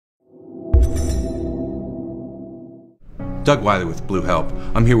Doug Wiley with Blue Help.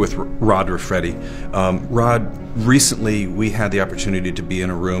 I'm here with Rod Rifredi. Rod, recently we had the opportunity to be in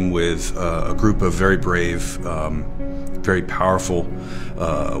a room with a group of very brave, very powerful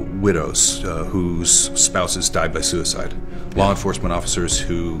widows whose spouses died by suicide. Law enforcement officers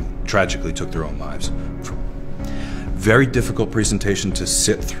who tragically took their own lives. Very difficult presentation to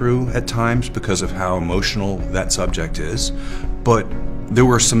sit through at times because of how emotional that subject is, but there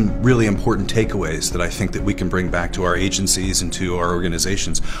were some really important takeaways that I think that we can bring back to our agencies and to our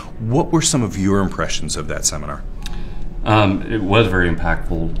organizations. What were some of your impressions of that seminar? It was very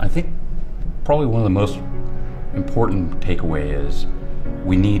impactful. I think probably one of the most important takeaway is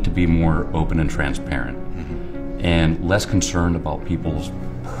we need to be more open and transparent and less concerned about people's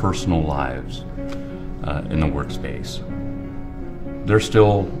personal lives in the workspace. They're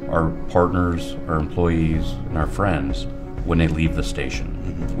still our partners, our employees, and our friends when they leave the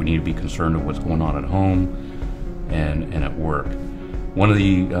station. We need to be concerned with what's going on at home and at work. One of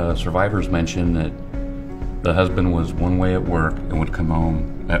the survivors mentioned that the husband was one way at work and would come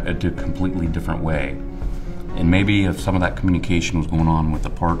home a completely different way. And maybe if some of that communication was going on with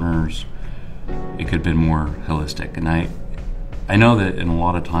the partners, it could have been more holistic. And I know that in a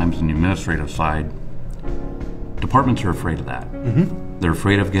lot of times in the administrative side, departments are afraid of that. They're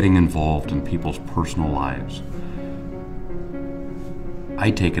afraid of getting involved in people's personal lives. I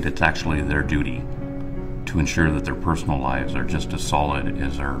take it it's actually their duty to ensure that their personal lives are just as solid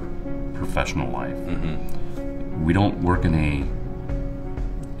as their professional life. We don't work in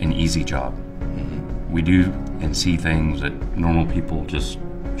an easy job. We do and see things that normal people just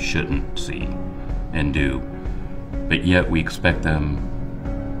shouldn't see and do, but yet we expect them,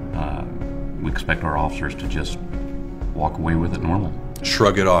 we expect our officers to just walk away with it normal.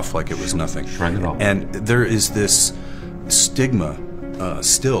 Shrug it off like it was nothing. Shrug it off. And there is this stigma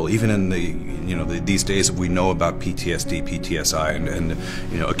still, even in these days we know about PTSD, PTSI,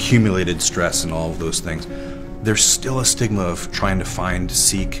 and accumulated stress and all of those things. There's still a stigma of trying to find,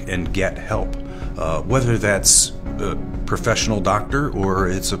 seek, and get help, whether that's a professional doctor or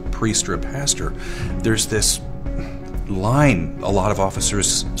it's a priest or a pastor. There's this line a lot of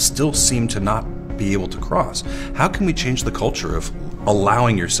officers still seem to not be able to cross. How can we change the culture of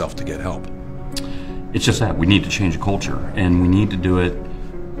allowing yourself to get help? It's just that we need to change the culture, and we need to do it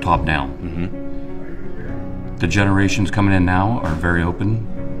top down. The generations coming in now are very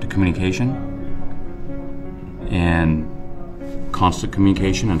open to communication and constant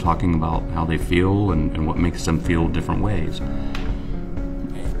communication and talking about how they feel and what makes them feel different ways.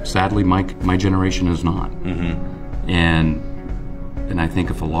 Sadly, my generation is not. And I think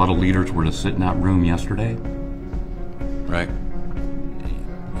if a lot of leaders were to sit in that room yesterday, right,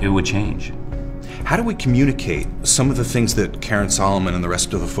 it would change. How do we communicate some of the things that Karen Solomon and the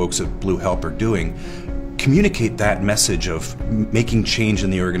rest of the folks at Blue Help are doing? Communicate that message of making change in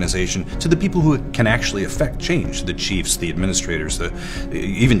the organization to the people who can actually affect change, the chiefs, the administrators,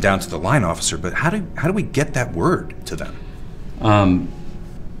 even down to the line officer. But how do we get that word to them?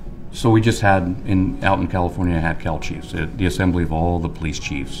 So we just had, out in California, had Cal chiefs, the assembly of all the police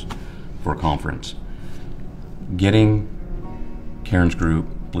chiefs for a conference. Getting Karen's group,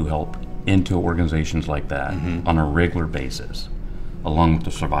 Blue Help, into organizations like that on a regular basis, along with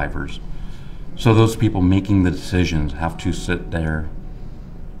the survivors. So those people making the decisions have to sit there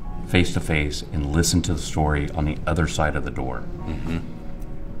face to face and listen to the story on the other side of the door.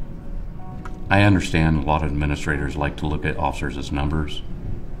 I understand a lot of administrators like to look at officers as numbers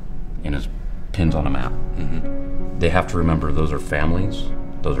and as pins on a map. They have to remember those are families,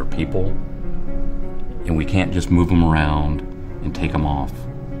 those are people, and we can't just move them around and take them off.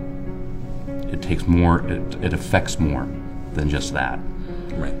 It takes more, it affects more than just that.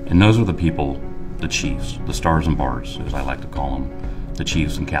 Right. And those are the people, the chiefs, the stars and bars, as I like to call them, the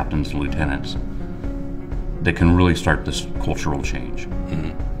chiefs and captains and lieutenants, that can really start this cultural change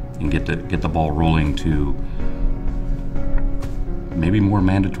and get the ball rolling to maybe more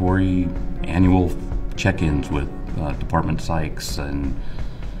mandatory annual check-ins with department psychs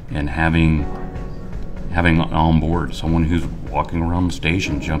and having on board someone who's walking around the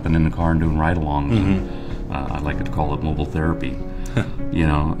station, jumping in the car and doing ride-alongs. I like to call it mobile therapy.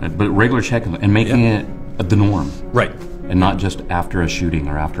 But regular check-ins and making it the norm. Right. And not just after a shooting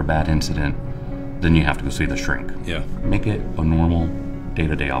or after a bad incident, then you have to go see the shrink. Yeah. Make it a normal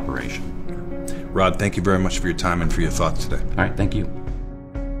day-to-day operation. Rod, thank you very much for your time and for your thoughts today. All right, thank you.